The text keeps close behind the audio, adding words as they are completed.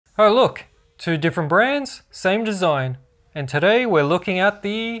Oh look, two different brands, same design. And today we're looking at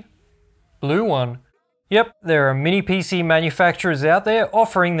the blue one. Yep, there are mini PC manufacturers out there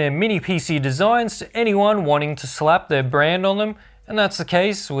offering their mini PC designs to anyone wanting to slap their brand on them, and that's the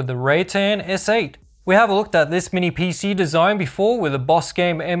case with the Reatan S8. We have looked at this mini PC design before with the Boss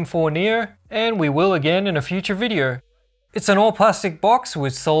Game M4 Neo, and we will again in a future video. It's an all plastic box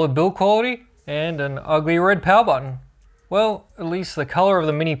with solid build quality and an ugly red power button. Well, at least the color of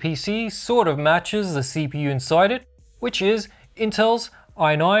the mini PC sort of matches the CPU inside it, which is Intel's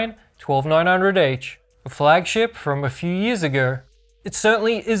i9-12900H, a flagship from a few years ago. It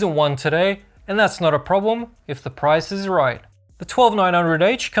certainly isn't one today, and that's not a problem if the price is right. The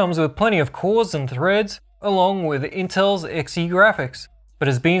 12900H comes with plenty of cores and threads, along with Intel's Xe graphics, but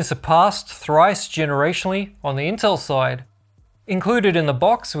has been surpassed thrice generationally on the Intel side. Included in the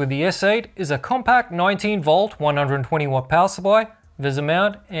box with the S8 is a compact 19V 120W power supply, VESA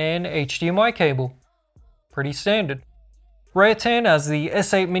mount, and HDMI cable. Pretty standard. Reatan has the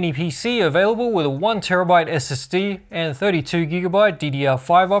S8 mini PC available with a 1TB SSD and 32GB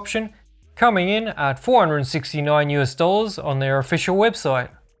DDR5 option, coming in at $469 on their official website.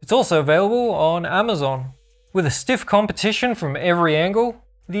 It's also available on Amazon. With a stiff competition from every angle,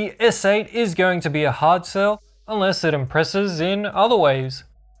 the S8 is going to be a hard sell unless it impresses in other ways.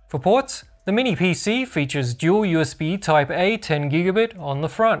 For ports, the mini PC features dual USB Type-A 10GB on the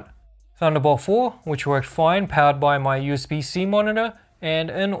front, Thunderbolt 4, which worked fine powered by my USB-C monitor, and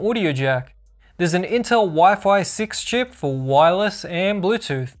an audio jack. There's an Intel Wi-Fi 6 chip for wireless and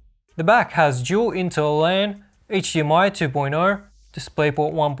Bluetooth. The back has dual Intel LAN, HDMI 2.0,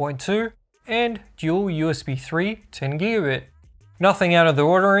 DisplayPort 1.2, and dual USB 3 10GB. Nothing out of the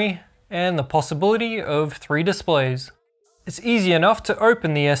ordinary, and the possibility of 3 displays. It's easy enough to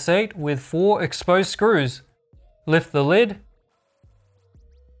open the S8 with 4 exposed screws. Lift the lid,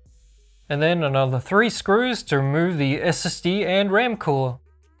 and then another 3 screws to remove the SSD and RAM cooler.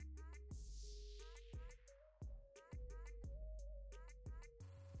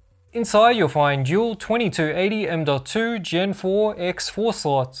 Inside you'll find dual 2280 M.2 Gen 4 X4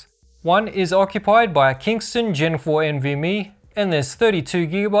 slots. One is occupied by a Kingston Gen 4 NVMe, and there's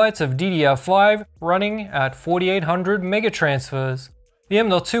 32GB of DDR5 running at 4800 megatransfers. The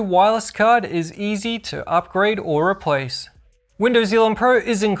M.2 wireless card is easy to upgrade or replace. Windows 11 Pro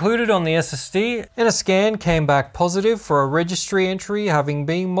is included on the SSD, and a scan came back positive for a registry entry having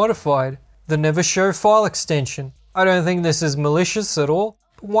been modified. The Never Show file extension. I don't think this is malicious at all,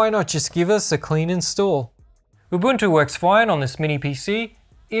 but why not just give us a clean install? Ubuntu works fine on this mini PC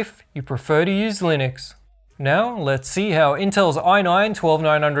if you prefer to use Linux. Now let's see how Intel's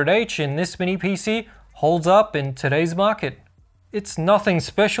i9-12900H in this mini PC holds up in today's market. It's nothing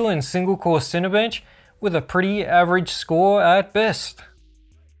special in single core Cinebench, with a pretty average score at best.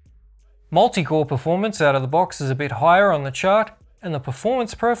 Multi-core performance out of the box is a bit higher on the chart, and the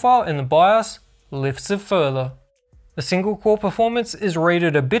performance profile in the BIOS lifts it further. The single core performance is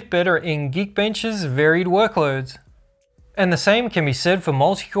rated a bit better in Geekbench's varied workloads. And the same can be said for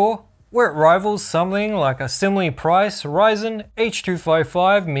multi-core, where it rivals something like a similarly priced Ryzen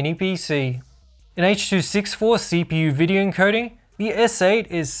H255 mini PC. In H.264 CPU video encoding, the S8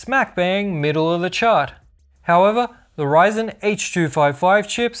 is smack bang middle of the chart. However, the Ryzen H255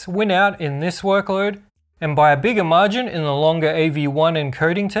 chips win out in this workload, and by a bigger margin in the longer AV1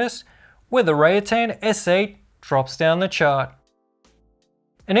 encoding test, where the Reatan S8 drops down the chart.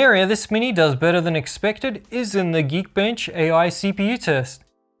 An area this mini does better than expected is in the Geekbench AI CPU test,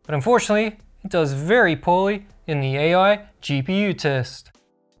 but unfortunately it does very poorly in the AI GPU test.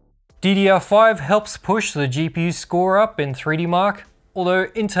 DDR5 helps push the GPU score up in 3D Mark, although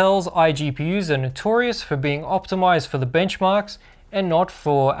Intel's iGPUs are notorious for being optimized for the benchmarks and not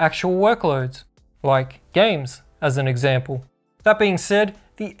for actual workloads, like games as an example. That being said,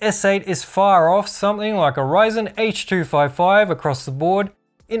 the S8 is far off something like a Ryzen H255 across the board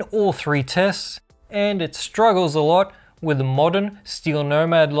in all 3 tests, and it struggles a lot with the modern Steel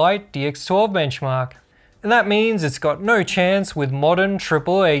Nomad Lite DX12 benchmark. And that means it's got no chance with modern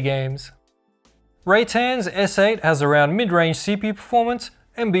AAA games. Reatan's S8 has around mid-range CPU performance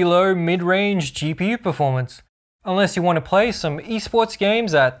and below mid-range GPU performance. Unless you want to play some esports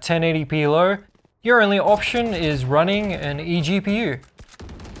games at 1080p low, your only option is running an eGPU.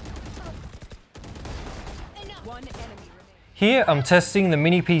 Here I'm testing the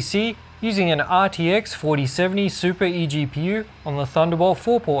mini PC using an RTX 4070 Super eGPU on the Thunderbolt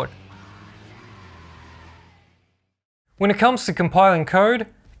 4 port. When it comes to compiling code,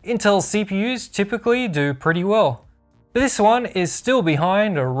 Intel CPUs typically do pretty well, but this one is still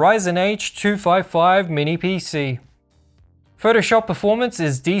behind a Ryzen H255 mini PC. Photoshop performance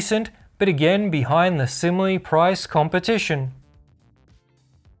is decent, but again behind the similarly priced competition.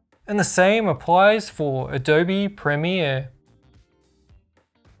 And the same applies for Adobe Premiere.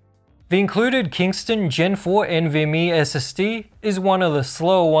 The included Kingston Gen 4 NVMe SSD is one of the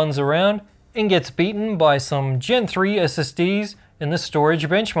slower ones around and gets beaten by some Gen 3 SSDs in the storage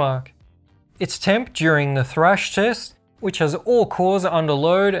benchmark. Its temp during the thrash test, which has all cores under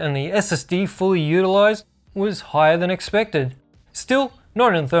load and the SSD fully utilized, was higher than expected. Still,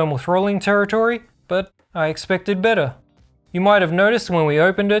 not in thermal throttling territory, but I expected better. You might have noticed when we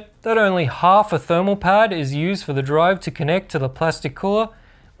opened it that only half a thermal pad is used for the drive to connect to the plastic cooler,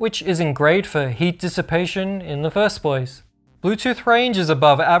 which isn't great for heat dissipation in the first place. Bluetooth range is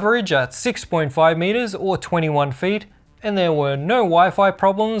above average at 6.5 meters or 21 feet, and there were no Wi-Fi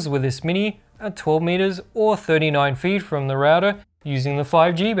problems with this Mini at 12 meters or 39 feet from the router using the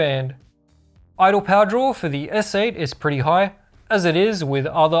 5G band. Idle power draw for the S8 is pretty high, as it is with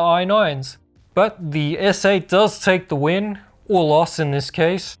other i9s. But the S8 does take the win, or loss in this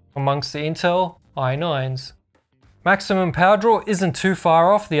case, amongst the Intel i9s. Maximum power draw isn't too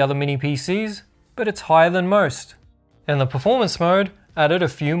far off the other mini PCs, but it's higher than most. And the performance mode added a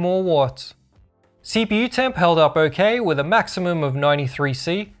few more watts. CPU temp held up okay with a maximum of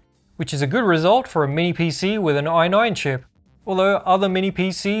 93C, which is a good result for a mini PC with an i9 chip, although other mini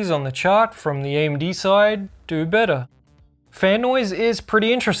PCs on the chart from the AMD side do better. Fan noise is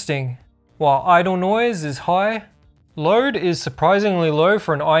pretty interesting. While idle noise is high, load is surprisingly low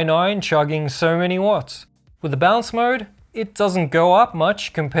for an i9 chugging so many watts. With the balance mode, it doesn't go up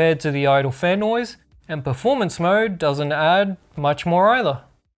much compared to the idle fan noise, and performance mode doesn't add much more either.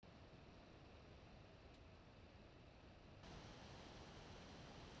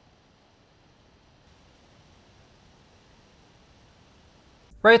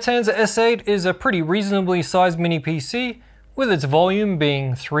 Reatan's S8 is a pretty reasonably sized mini PC, with its volume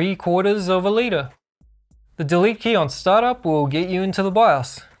being 3/4 of a liter. The delete key on startup will get you into the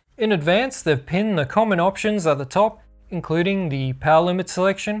BIOS. In advance, they've pinned the common options at the top, including the power limit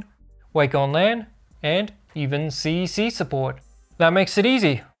selection, wake on LAN, and even CEC support. That makes it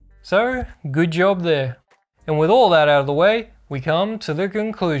easy, so good job there. And with all that out of the way, we come to the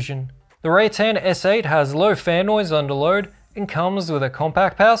conclusion. The Reatan S8 has low fan noise under load and comes with a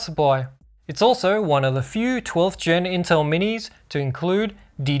compact power supply. It's also one of the few 12th gen Intel Minis to include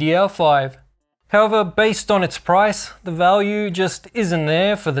DDR5. However, based on its price, the value just isn't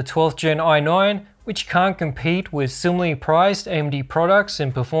there for the 12th gen i9, which can't compete with similarly priced AMD products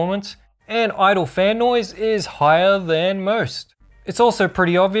in performance, and idle fan noise is higher than most. It's also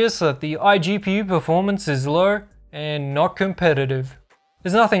pretty obvious that the iGPU performance is low and not competitive.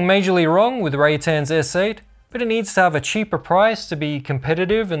 There's nothing majorly wrong with Reatan's S8, but it needs to have a cheaper price to be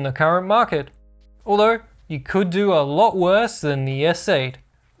competitive in the current market. Although, you could do a lot worse than the S8.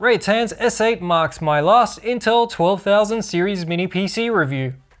 Reatan's S8 marks my last Intel 12000 series mini PC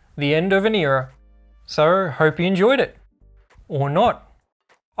review, the end of an era. So, hope you enjoyed it. Or not.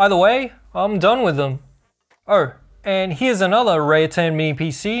 Either way, I'm done with them. Oh, and here's another Reatan mini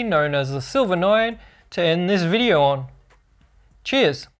PC known as the Silver 9 to end this video on. Cheers!